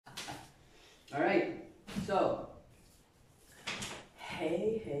All right, so,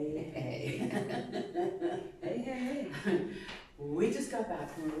 hey. Hey. We just got back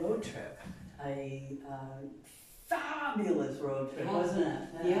from a road trip. A fabulous road trip, wasn't it?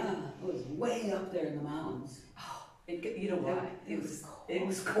 Yeah, it was way up there in the mountains. You know why? It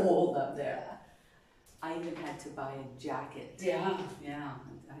was cold up there. I even had to buy a jacket. Yeah. Yeah.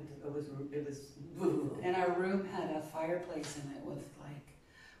 It was. And our room had a fireplace in it with like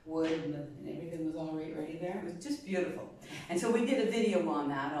wood and everything was all ready there. It was just beautiful. And so we did a video on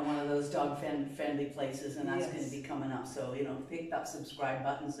that on one of those dog friendly places, and that's going to be coming up. So, you know, hit that subscribe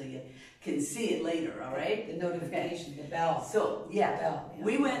button so you can see it later, all right? The notification, the bell. So, yeah, the bell,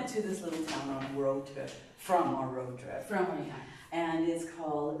 we went to this little town on a road trip, from our road trip. And it's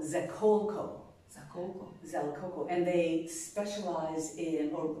called Zakolko. Zakolko. And they specialize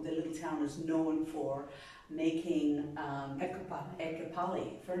in, or the little town is known for making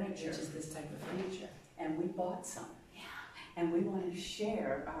ekapali furniture. Which is this type of furniture. And we bought some. Yeah. And we want to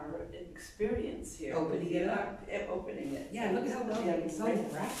share our experience here. Opening it up. Opening it. Yeah, look at how well it's so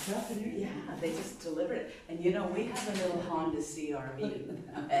wrapped up in there. Yeah, they just delivered it. And you know, we have a little Honda CRV.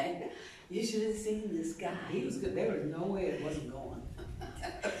 Okay? You should have seen this guy. He was good. There was no way it wasn't going.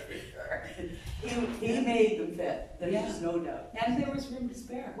 He made them fit. There's no doubt. And there was room to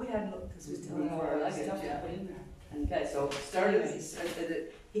spare. We had room for our luggage. Stuff to put in there. Okay, so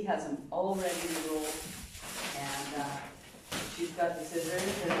he has them all ready to roll, and she's got the scissors,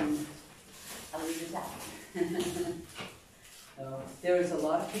 and I'll leave it at that. So there was a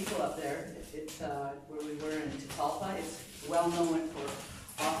lot of people up there. It's where we were in Tatalpa. It's well known for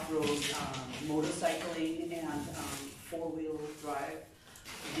off-road motorcycling and four-wheel drive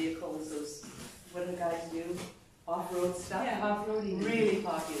vehicles. Those, what do the guys do? Off-road stuff? Yeah, off-roading. Really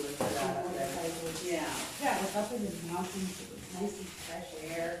popular for that. Yeah. Yeah, it was up in the mountains. It was nice and fresh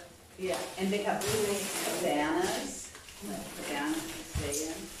air. Yeah, and they have really cabanas. Cabanas to stay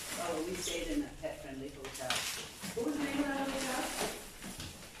in. Oh, we stayed in a pet-friendly hotel. What was the name of that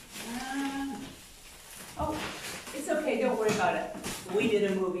hotel? Oh, it's okay, don't worry about it. We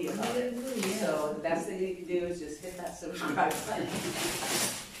did a movie about it. So the best thing you can do is just hit that subscribe button.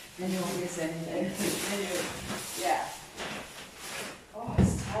 Then you won't miss anything. Yeah. Oh,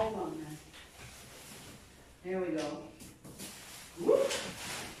 it's tight on that. There we go. Whoop.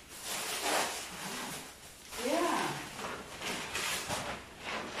 Yeah.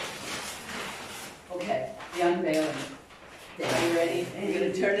 Okay, the unveiling. Are you ready? You're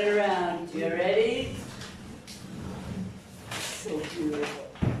going to turn it around. You ready? So beautiful.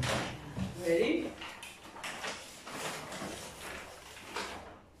 Ready?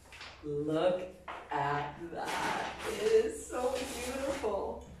 Look at that. It is so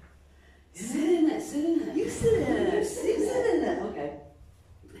beautiful. Sit in it, sit in it. You sit in it. You sit in it. Okay.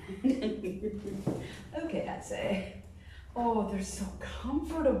 Okay, I'd say. Oh, they're so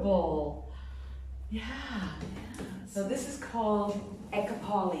comfortable. Yeah. So this is called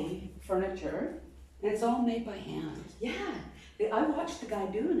ekapali furniture. It's all made by hand. Yeah. I watched the guy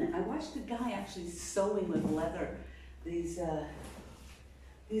doing it. I watched the guy actually sewing with leather these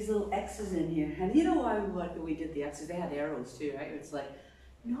little X's in here. And you know why we did the X's? They had arrows too, right? It's like,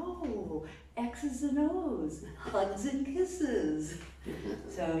 no, X's and O's, hugs and kisses.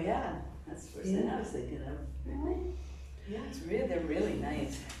 So yeah, that's the first thing I was thinking of. Yeah, they're really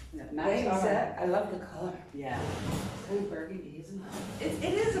nice. I love the color. Yeah. It's kind of burgundy, isn't it?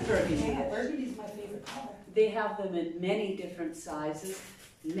 It is a burgundy. Yeah, burgundy is my favorite color. They have them in many different sizes,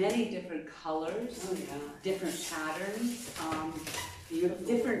 many different colors, different patterns,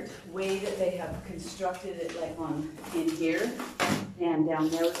 different way that they have constructed it, like in here, and down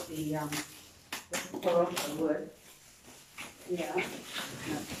there with the Toronto wood. Yeah.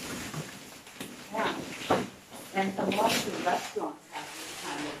 Yeah. And a lot of the restaurants have this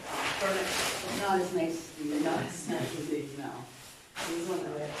kind of furniture. Not as nice as these. Not as nice as these, no. These ones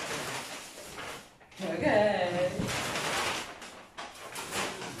are right. Okay.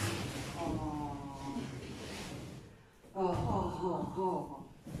 Oh,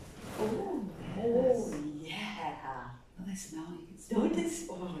 yeah. Oh, they smell. You can smell. Don't this?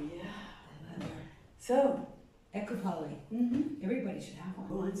 Oh, yeah. The leather. So, ekapali. Everybody should have one.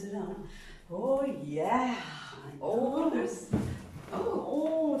 go on, sit down. Oh, yeah. Oh,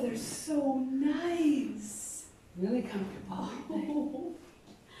 they're so nice. Really comfortable. Oh,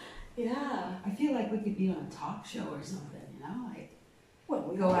 yeah. I feel like we could be on a talk show or something, you know? Like, Well,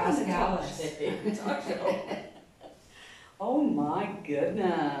 we go ask Alice. Alice. Talk show. Oh my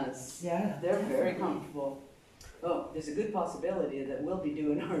goodness. Yeah. They're very comfortable. Oh, there's a good possibility that we'll be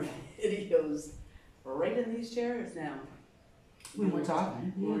doing our videos right in these chairs now. We were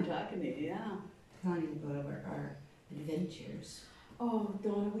talking. We were talking to you, yeah. Telling you about our adventures. Oh,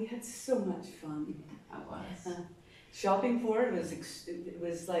 Donna, we had so much fun. That was. Shopping for it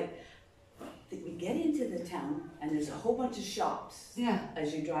was like, we get into the town and there's a whole bunch of shops. Yeah.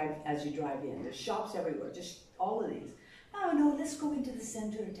 As you drive in. There's shops everywhere, just all of these. Oh no, let's go into the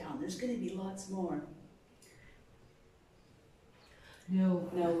center of town. There's gonna be lots more. No.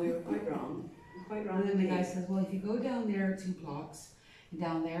 No, we were quite wrong. Quite wrong. And then the guy says, well, if you go down there 2 blocks, and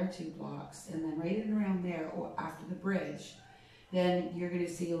down there 2 blocks, and then right in around there, or after the bridge, then you're going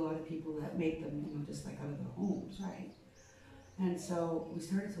to see a lot of people that make them, just like out of their homes, right? And so we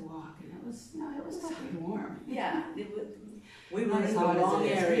started to walk, and it was still pretty warm. Yeah, we were Not in as the hot as wrong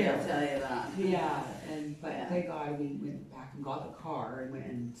it is area, here. I'll tell you that. Yeah, but Yeah. thank God we went back and got the car and went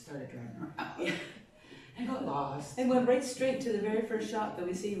and started driving around. Yeah. And got lost. And went right straight to the very first shop that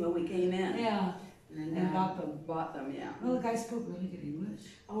we seen when we came in. Yeah. And bought them, yeah. Well, the guy spoke really good English.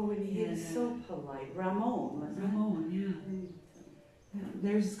 Oh, and he was And, so polite. Ramon, wasn't it? Ramon, yeah.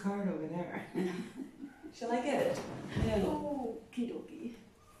 There's his card over there. Shall I get it? Yeah. Oh, kidoki.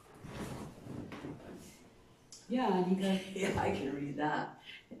 Yeah, and he goes, Yeah, I can read that.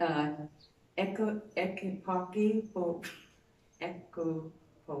 Ekipaki po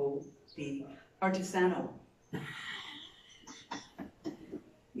di artisano.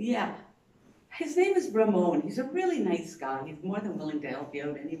 Yeah. His name is Ramon. He's a really nice guy. He's more than willing to help you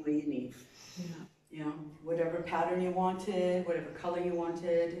out any way you need. yeah. You know, whatever pattern you wanted, whatever color you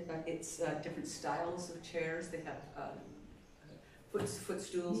wanted. It's different styles of chairs. They have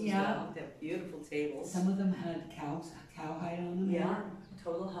footstools as Yeah. well. They have beautiful tables. Some of them had cowhide on them. Yeah,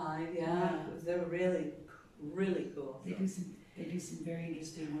 total hide. Yeah, Yeah. they're really, really cool. They do some very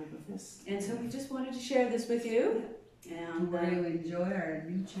interesting work with this. And so we just wanted to share this with you. And We're going to enjoy our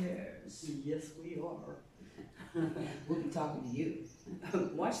new chairs. yes, we are. We'll be talking to you.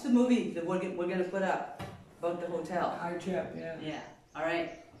 Watch the movie that we're going to put up about the hotel. Our trip, yeah. Yeah. All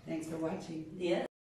right. Thanks for watching. Yeah.